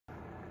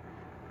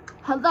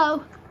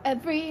Hello,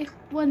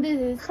 everyone.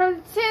 This is part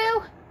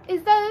 2.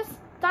 Is those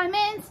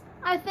diamonds?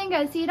 I think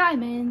I see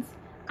diamonds.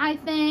 I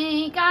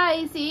think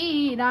I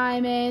see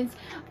diamonds.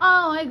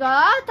 Oh, I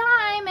got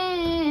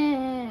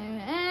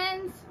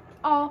diamonds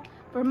all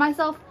for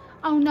myself.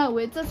 Oh no,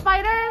 it's a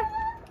spider.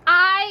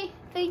 I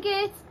think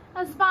it's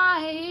a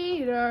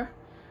spider.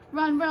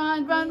 Run,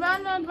 run, run,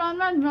 run, run, run,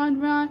 run, run,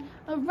 run,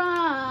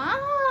 run.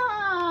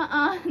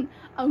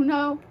 Oh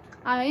no,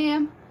 I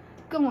am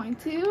going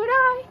to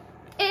die.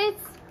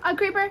 It's a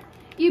creeper.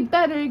 You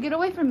better get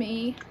away from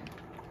me.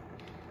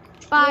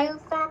 Bye. You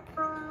found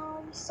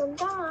some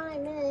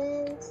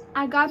diamonds.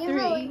 I got You 3.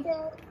 really did.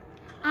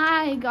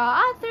 I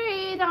got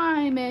 3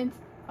 diamonds.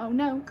 Oh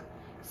no,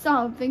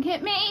 something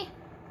hit me.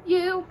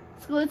 You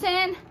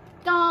skeleton,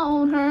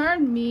 don't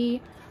hurt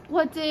me.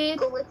 What did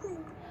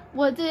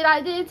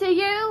I do to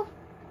you?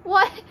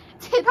 What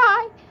did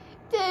I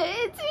do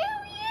to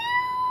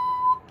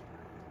you?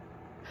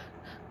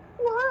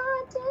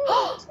 What did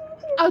you do?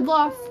 I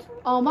lost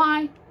all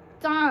my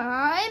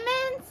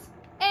diamonds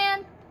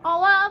and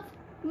all of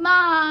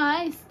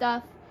my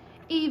stuff.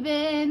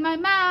 Even my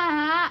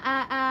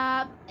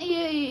map.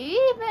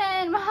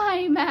 Even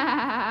my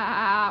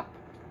map.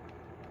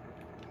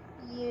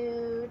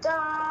 You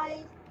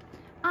died.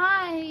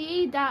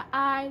 I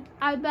died.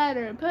 I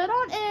better put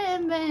on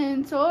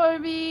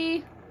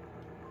inventory.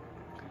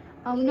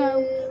 Oh no.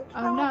 You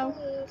Oh no.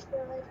 probably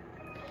should.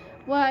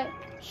 What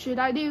should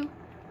I do?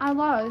 I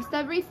lost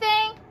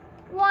everything.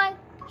 What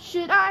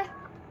should I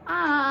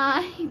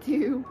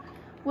do?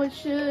 What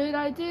should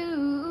I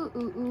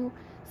do?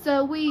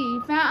 So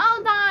we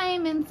found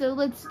diamonds, so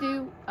let's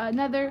do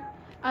another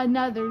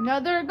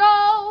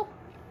go.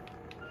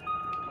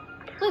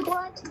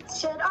 What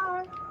should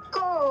our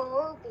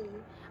goal be?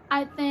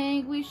 I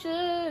think we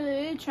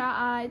should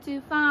try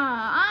to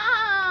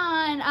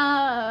find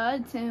a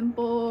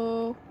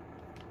temple.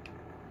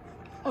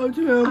 A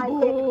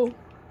temple.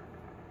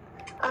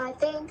 I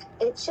think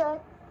it should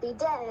be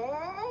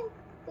dead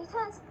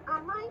because I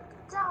might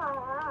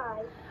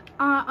die.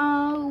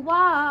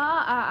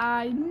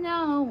 Why?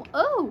 No.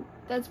 Oh,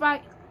 that's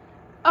right.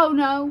 Oh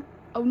no.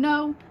 Oh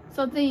no.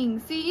 Something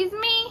sees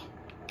me.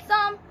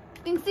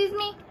 Something sees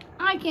me.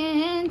 I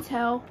can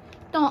tell.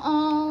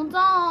 Don't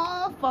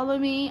follow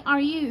me. Are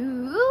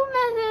you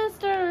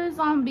Mr.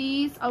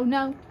 Zombies? Oh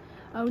no.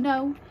 Oh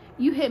no.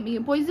 You hit me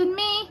and poisoned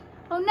me.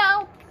 Oh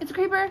no. It's a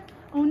creeper.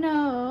 Oh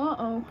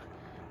no.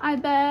 I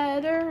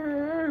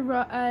better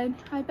run.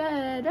 I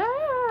better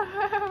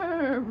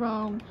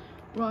run.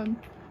 Run.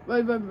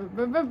 Run, run,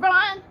 run, run,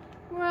 run,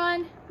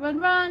 run, run, run,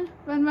 run,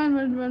 run, run,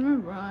 run,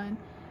 run, run.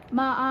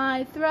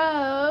 My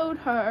throat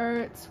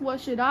hurts. What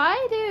should I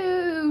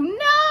do?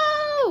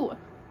 No!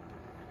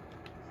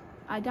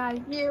 I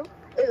died. You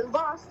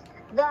lost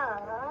the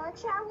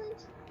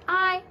challenge.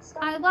 I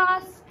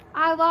lost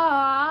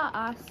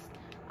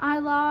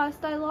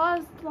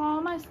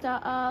all my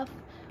stuff.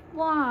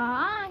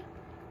 Why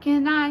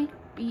can I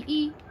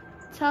be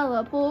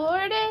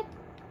teleported?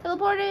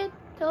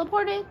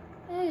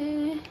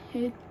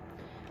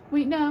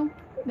 Wait, no,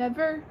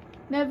 never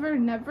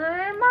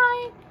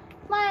mind.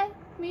 Let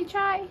me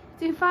try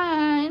to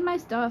find my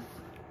stuff.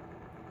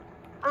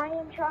 I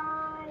am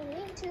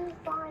trying to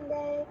find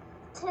a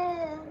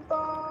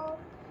temple.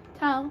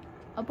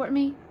 Teleport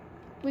me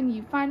when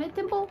you find a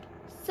temple,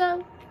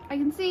 so I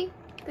can see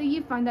that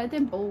you find that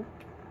temple.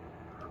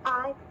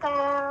 I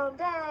found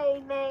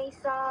a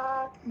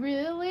mesa.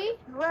 Really?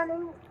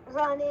 Running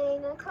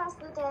across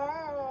the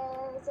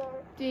desert.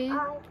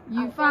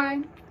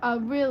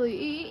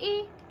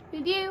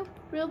 Did you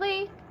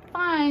really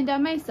find a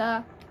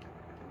mesa?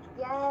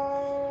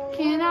 Yes.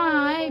 Can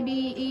I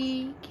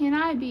be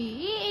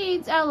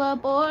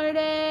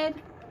teleported?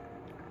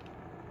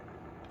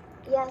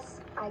 Yes,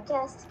 I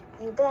guess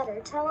you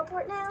better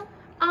teleport now.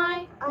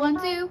 I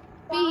want to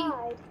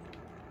Died.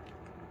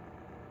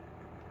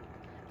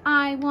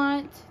 I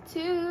want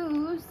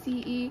to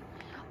see.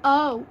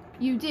 Oh,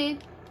 you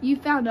did. You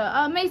found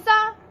a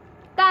mesa?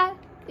 That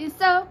is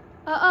so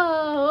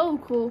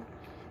cool.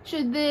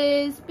 Should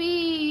this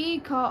be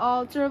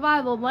called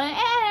Survival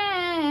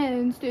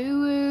Lands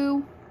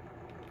 2?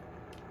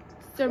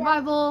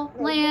 Survival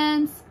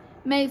Lands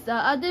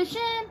Mesa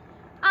Edition.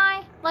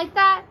 I like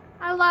that.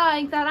 I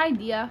like that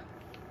idea.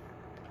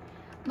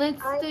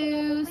 Let's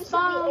do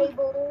spawn.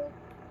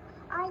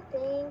 I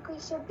think we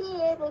should be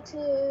able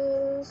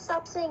to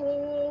stop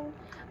singing.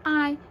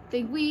 I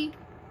think we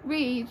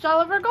reached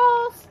all of our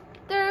goals.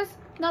 There's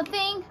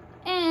nothing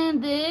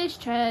in this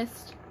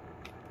chest.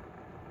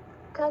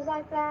 'Cause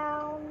I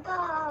found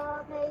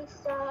the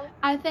mesa.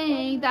 I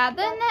think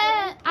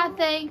I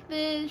think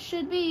this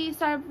should be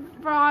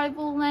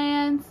Survival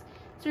Lands.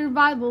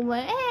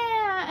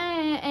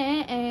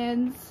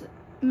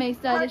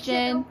 Mesa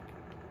Edition.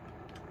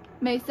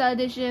 Mesa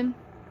Edition.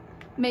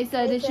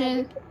 Mesa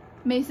Edition.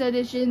 Mesa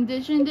Edition.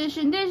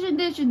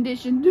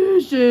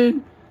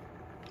 Edition.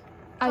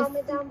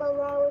 Comment down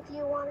below if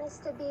you want us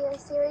to be a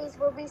series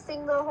where we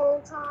sing the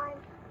whole time.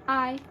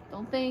 I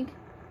don't think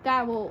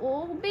that will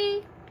all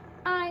be.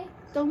 I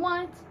don't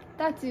want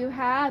that to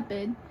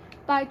happen.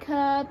 Bye,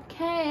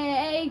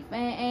 Cupcake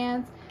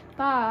fans.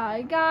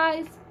 Bye,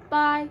 guys.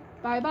 Bye,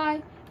 bye,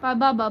 bye, bye,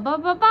 bye, bye, bye,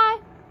 bye, bye.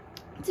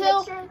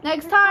 Till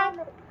next time.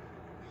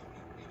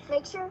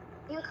 Make sure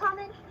you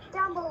comment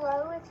down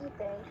below if you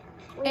think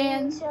we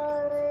And-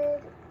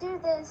 should do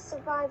this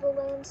survival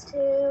lands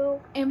too.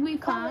 And we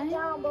Comment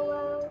down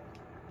below.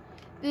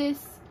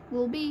 this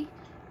will be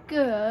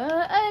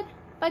good.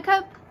 Bye,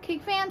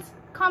 Cupcake fans.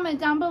 Comment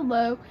down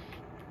below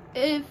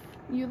if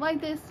you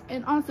like this,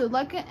 and also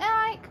like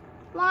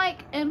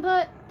and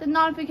put the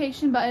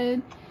notification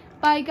button.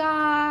 Bye,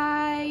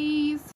 guys.